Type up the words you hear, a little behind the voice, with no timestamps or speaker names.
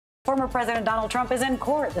Former President Donald Trump is in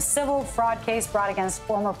court. The civil fraud case brought against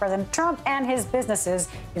former President Trump and his businesses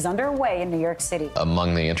is underway in New York City.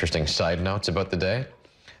 Among the interesting side notes about the day,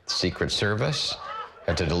 the Secret Service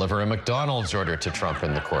had to deliver a McDonald's order to Trump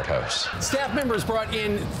in the courthouse. Staff members brought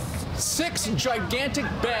in 6 gigantic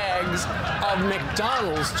bags of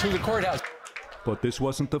McDonald's to the courthouse. But this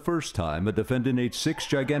wasn't the first time a defendant ate 6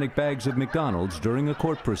 gigantic bags of McDonald's during a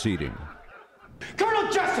court proceeding.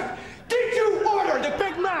 Colonel Jessup, did you order the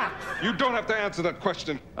Big Mac? You don't have to answer that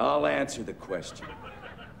question. I'll answer the question.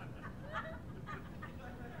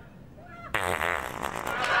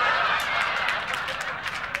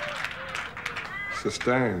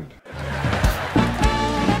 Sustained.